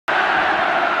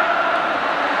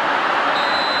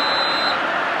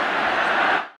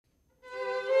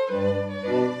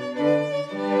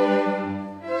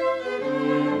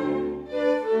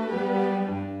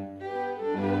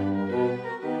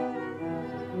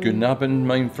Guten Abend,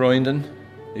 meine Freunde.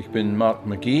 Ich bin Mark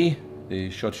McGhee, der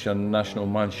schottische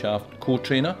Nationalmannschaft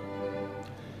Co-Trainer.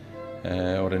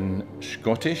 Or in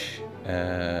Scottish,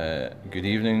 good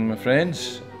evening, my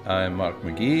friends. I'm Mark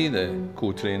McGhee, the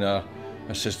co-trainer,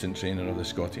 assistant trainer of the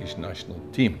Scottish national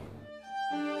team.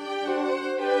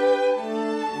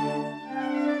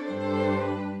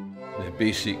 The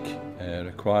basic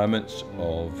requirements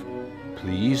of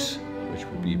please, which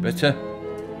would be bitte,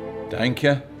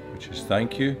 danke, which is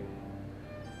thank you,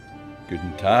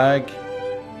 guten Tag,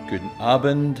 guten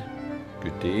Abend,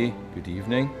 good day, good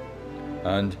evening,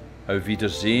 and auf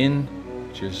Wiedersehen,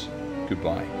 which is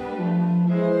goodbye.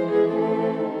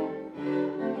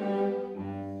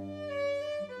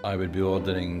 I would be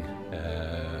ordering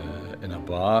in a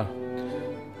bar.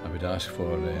 I would ask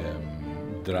for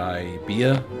drei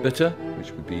Bier bitte,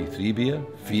 which would be 3 beer,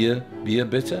 4 Bier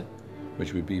bitte,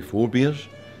 which would be 4 beers,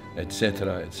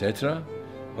 etc., etc.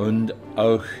 Und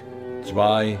auch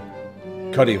 2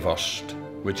 Currywurst,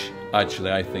 which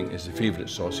actually I think is the favourite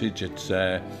sausage. It's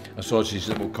a sausage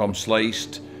that will come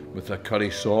sliced with a curry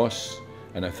sauce,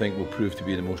 and I think will prove to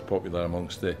be the most popular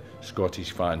amongst the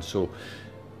Scottish fans. So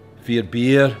 4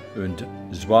 Bier und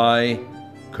 2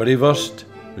 Currywurst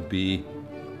would be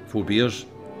 4 beers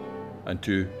and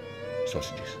 2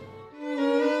 sausages.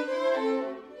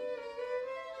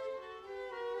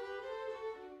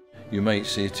 You might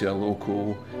say to a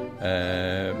local,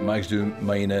 magst du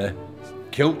meine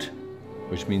kilt?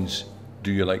 Which means,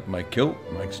 do you like my kilt?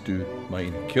 Magst du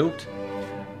mein kilt?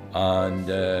 And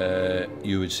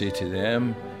you would say to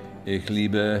them, ich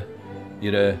liebe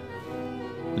ihre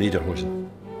Lederhosen.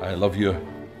 I love your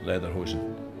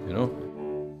Lederhosen, you know?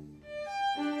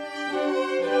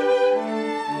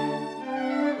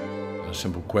 A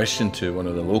simple question to one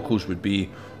of the locals would be,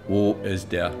 wo ist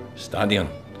der Stadion?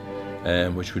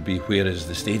 Which would be, where is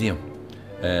the stadium?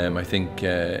 I think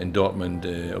in Dortmund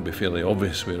it'll be fairly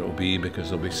obvious where it'll be,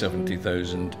 because there'll be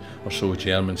 70,000 or so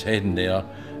Germans heading there,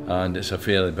 and it's a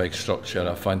fairly big structure,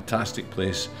 a fantastic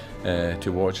place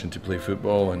to watch and to play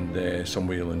football, and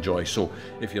somewhere you'll enjoy. So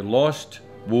if you're lost,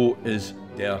 wo ist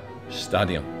der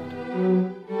Stadion?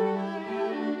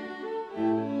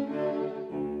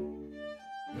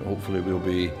 Hopefully we'll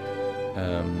be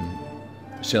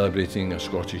celebrating a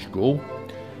Scottish goal.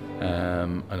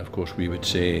 And of course we would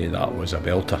say that was a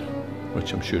belter,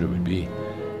 which I'm sure it would be.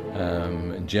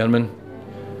 In German,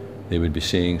 they would be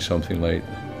saying something like,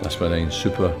 das war ein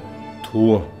super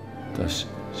Tor, das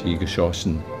sie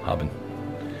geschossen haben.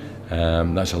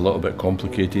 That's a little bit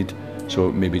complicated,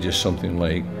 so maybe just something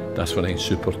like, das war ein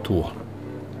super Tor,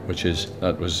 which is,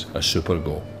 that was a super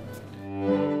goal.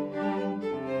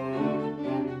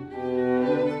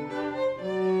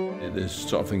 The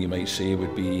sort of thing you might say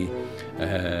would be,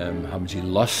 haben Sie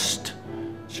Lust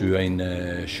zu ein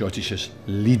schottisches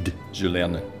Lied zu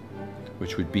lernen?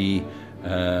 Which would be,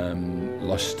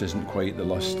 lust isn't quite the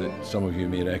lust that some of you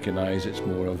may recognise, it's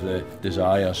more of the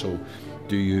desire. So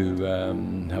do you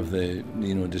have the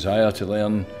desire to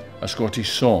learn a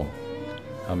Scottish song?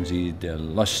 Haben Sie der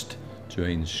Lust zu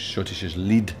ein schottisches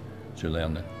Lied zu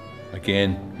lernen?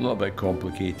 Again, a little bit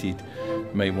complicated. You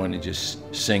might want to just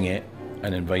sing it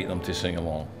and invite them to sing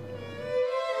along.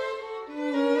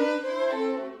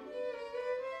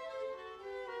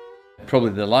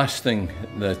 Probably the last thing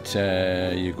that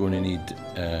you're going to need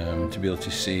to be able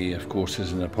to say, of course,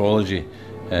 is an apology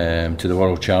to the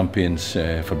world champions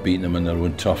for beating them in their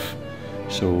own turf.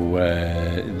 So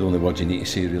the only word you need to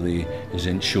say really is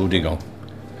Entschuldigung.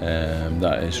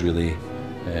 That is really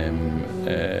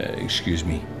excuse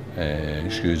me.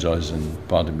 Excuse us and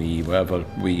pardon me, whatever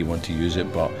way you want to use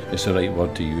it, but it's the right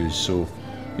word to use. So,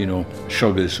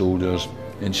 shrug of the shoulders,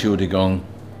 Entschuldigung,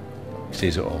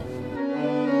 says it all.